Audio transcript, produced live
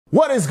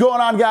What is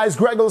going on, guys?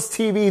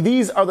 GregglesTV.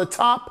 These are the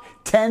top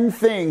 10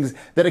 things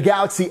that a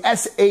Galaxy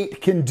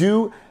S8 can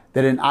do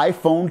that an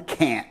iPhone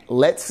can't.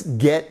 Let's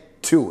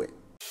get to it.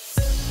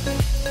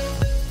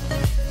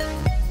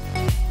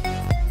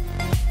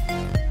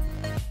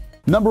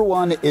 Number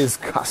one is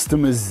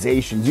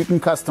customizations. You can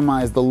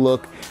customize the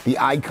look, the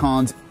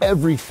icons,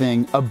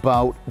 everything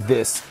about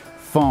this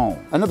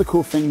phone. Another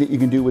cool thing that you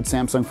can do with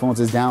Samsung phones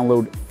is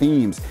download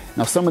themes.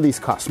 Now, some of these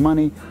cost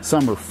money,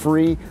 some are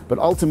free, but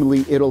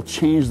ultimately it'll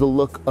change the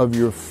look of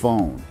your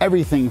phone.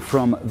 Everything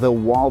from the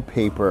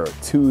wallpaper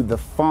to the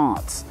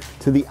fonts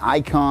to the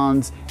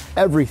icons,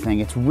 everything.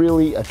 It's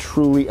really a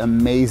truly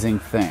amazing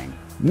thing.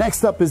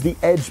 Next up is the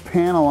Edge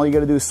panel. All you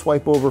gotta do is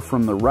swipe over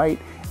from the right,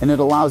 and it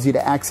allows you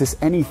to access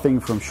anything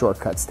from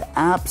shortcuts to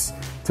apps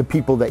to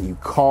people that you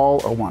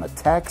call or want to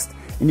text.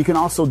 And you can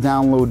also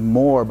download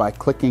more by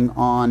clicking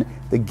on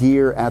the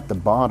gear at the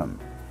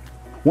bottom.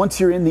 Once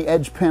you're in the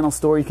Edge panel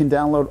store, you can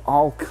download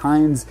all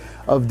kinds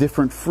of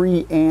different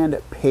free and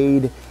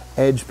paid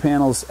Edge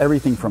panels,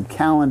 everything from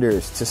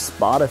calendars to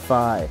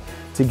Spotify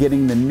to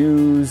getting the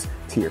news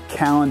to your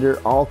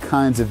calendar, all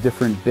kinds of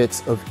different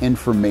bits of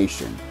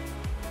information.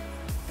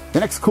 The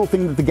next cool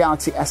thing that the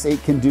Galaxy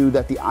S8 can do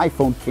that the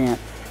iPhone can't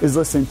is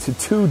listen to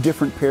two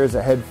different pairs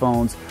of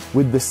headphones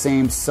with the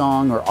same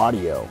song or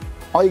audio.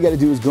 All you gotta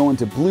do is go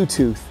into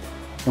Bluetooth,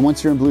 and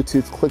once you're in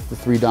Bluetooth, click the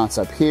three dots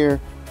up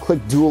here, click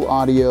dual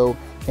audio,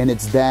 and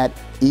it's that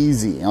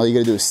easy. All you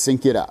gotta do is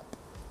sync it up.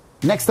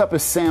 Next up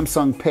is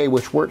Samsung Pay,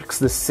 which works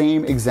the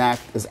same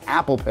exact as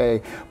Apple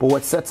Pay, but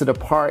what sets it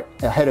apart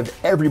ahead of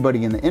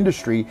everybody in the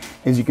industry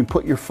is you can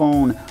put your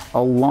phone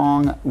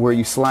along where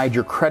you slide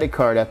your credit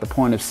card at the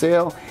point of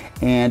sale,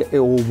 and it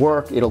will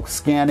work, it'll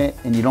scan it,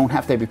 and you don't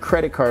have to have your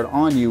credit card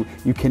on you.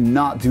 You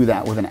cannot do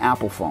that with an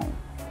Apple phone.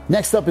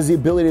 Next up is the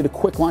ability to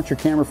quick launch your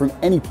camera from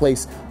any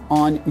place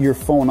on your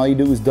phone. All you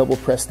do is double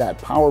press that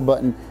power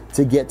button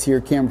to get to your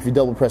camera. If you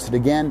double press it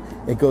again,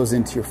 it goes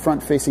into your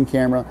front facing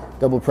camera.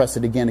 Double press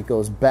it again, it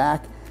goes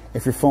back.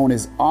 If your phone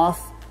is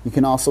off, you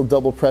can also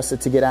double press it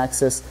to get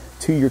access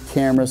to your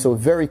camera. So a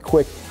very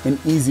quick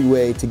and easy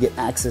way to get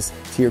access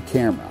to your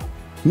camera.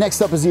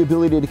 Next up is the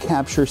ability to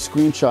capture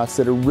screenshots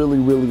that are really,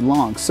 really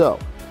long. So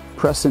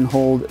press and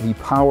hold the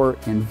power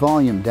and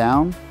volume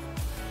down,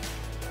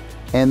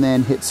 and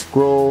then hit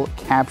scroll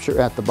capture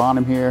at the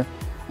bottom here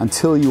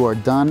until you are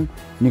done.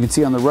 And you can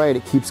see on the right,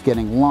 it keeps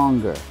getting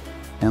longer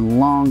and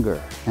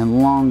longer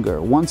and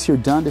longer. Once you're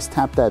done, just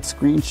tap that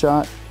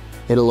screenshot,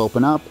 it'll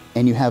open up,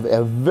 and you have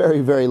a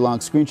very, very long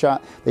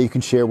screenshot that you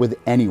can share with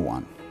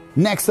anyone.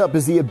 Next up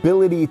is the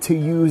ability to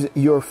use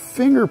your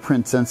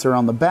fingerprint sensor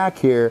on the back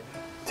here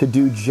to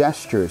do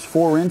gestures.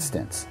 For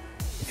instance,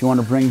 if you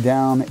want to bring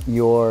down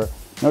your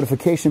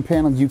notification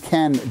panel, you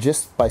can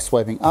just by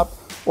swiping up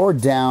or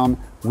down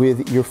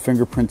with your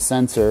fingerprint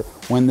sensor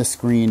when the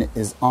screen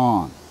is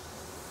on.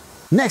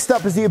 Next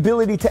up is the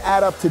ability to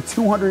add up to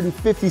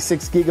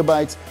 256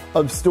 gigabytes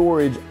of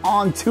storage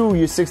onto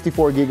your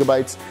 64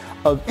 gigabytes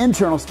of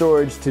internal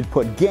storage to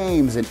put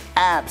games and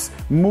apps,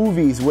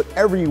 movies,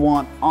 whatever you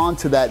want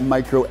onto that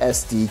micro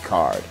SD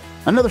card.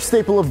 Another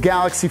staple of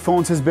Galaxy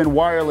phones has been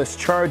wireless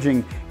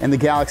charging, and the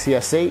Galaxy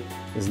S8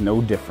 is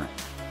no different.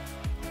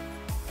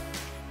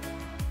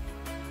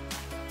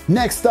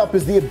 Next up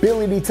is the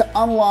ability to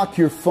unlock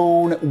your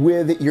phone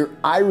with your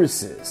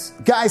irises.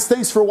 Guys,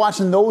 thanks for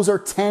watching. Those are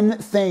 10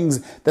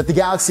 things that the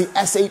Galaxy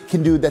S8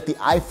 can do that the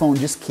iPhone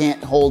just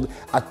can't hold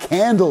a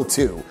candle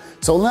to.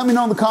 So let me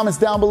know in the comments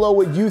down below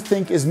what you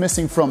think is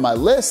missing from my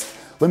list.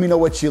 Let me know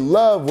what you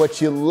love,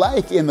 what you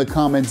like in the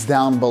comments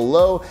down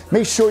below.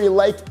 Make sure you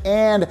like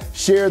and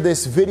share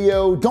this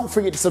video. Don't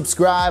forget to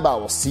subscribe. I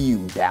will see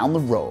you down the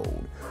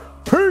road.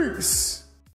 Peace!